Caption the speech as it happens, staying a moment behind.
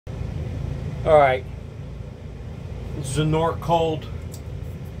All right, this is a Norcold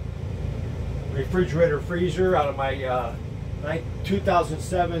refrigerator freezer out of my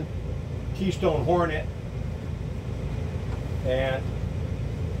 2007 Keystone Hornet, and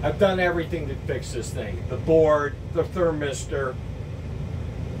I've done everything to fix this thing. The board, the thermistor,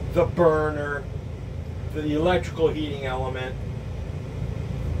 the burner, the electrical heating element.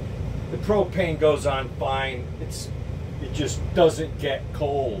 The propane goes on fine. It just doesn't get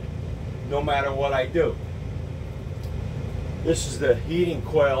cold no matter what I do. This is the heating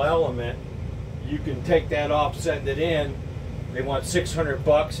coil element. You can take that off, send it in. They want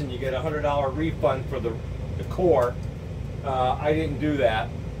 $600 and you get a $100 refund for the core. I didn't do that.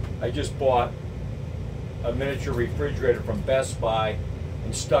 I just bought a miniature refrigerator from Best Buy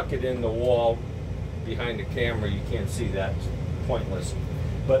and stuck it in the wall behind the camera. You can't see that. It's pointless.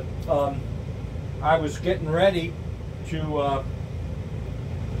 But I was getting ready to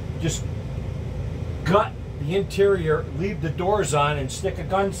just gut the interior, leave the doors on, and stick a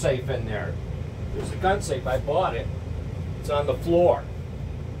gun safe in there. There's a gun safe. I bought it. It's on the floor.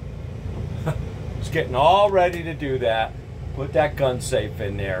 I was getting all ready to do that. Put that gun safe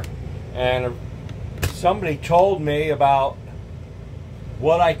in there. And somebody told me about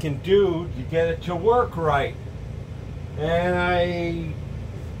what I can do to get it to work right. And I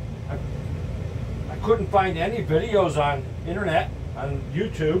couldn't find any videos on internet, on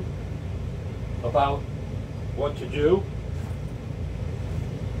YouTube, about what to do.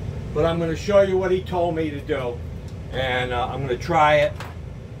 But I'm going to show you what he told me to do. And I'm going to try it.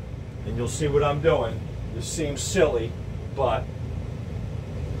 And you'll see what I'm doing. This seems silly, but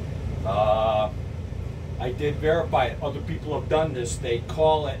I did verify it. Other people have done this. They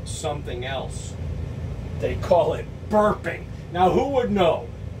call it something else. They call it burping. Now, who would know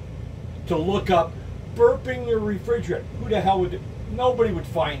to look up burping your refrigerator? Who the hell would? Nobody would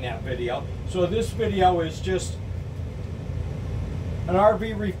find that video. So this video is just an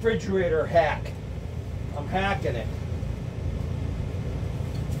RV refrigerator hack. I'm hacking it.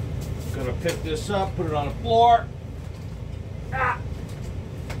 Gonna pick this up, put it on the floor. Ah!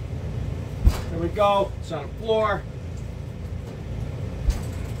 There we go. It's on the floor.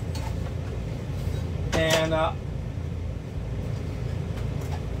 And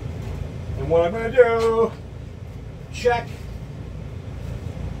what I'm going to do, check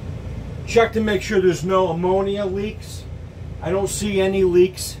to make sure there's no ammonia leaks. I don't see any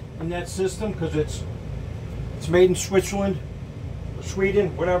leaks in that system because it's made in Switzerland or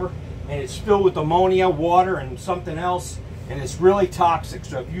Sweden, whatever, and it's filled with ammonia, water, and something else, and it's really toxic.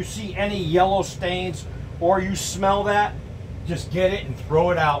 So if you see any yellow stains or you smell that, just get it and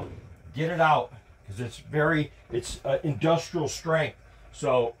throw it out. Get it out because it's industrial strength.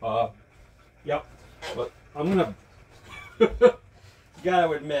 So yep, but I'm gonna gotta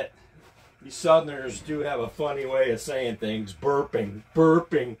admit, these Southerners do have a funny way of saying things.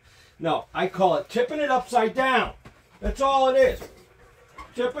 Burping. No, I call it tipping it upside down. That's all it is.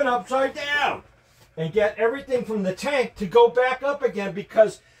 Tip it upside down and get everything from the tank to go back up again,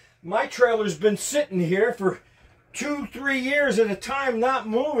 because my trailer's been sitting here for 2-3 years at a time, not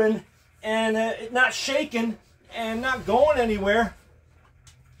moving and not shaking and not going anywhere.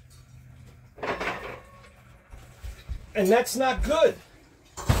 And that's not good.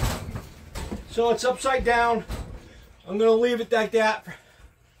 So it's upside down. I'm going to leave it like that for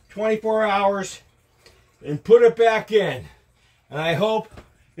 24 hours and put it back in. And I hope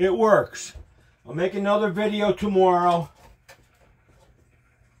it works. I'll make another video tomorrow.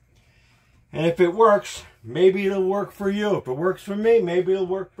 And if it works, maybe it'll work for you. If it works for me, maybe it'll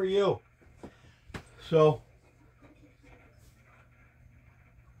work for you. So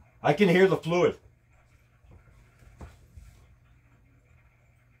I can hear the fluid.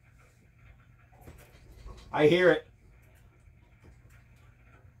 I hear it.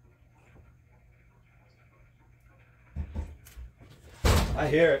 I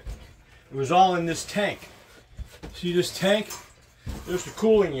hear it. It was all in this tank. See this tank? There's the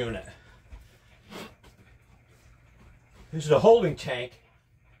cooling unit. This is a holding tank,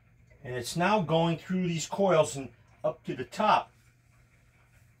 and it's now going through these coils and up to the top.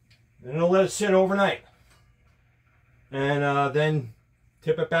 And it'll let it sit overnight. And then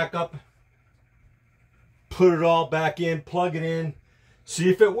tip it back up, put it all back in, plug it in, see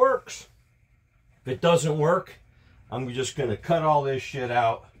if it works. If it doesn't work, I'm just going to cut all this shit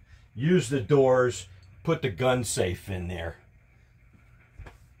out, use the doors, put the gun safe in there.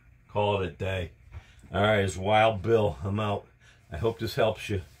 Call it a day. All right, it's Wild Bill. I'm out. I hope this helps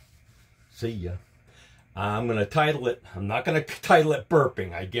you. See ya. I'm going to title it, I'm not going to title it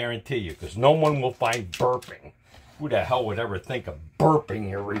burping, I guarantee you, because no one will find burping. Who the hell would ever think of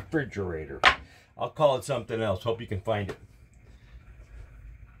burping your refrigerator? I'll call it something else. Hope you can find it.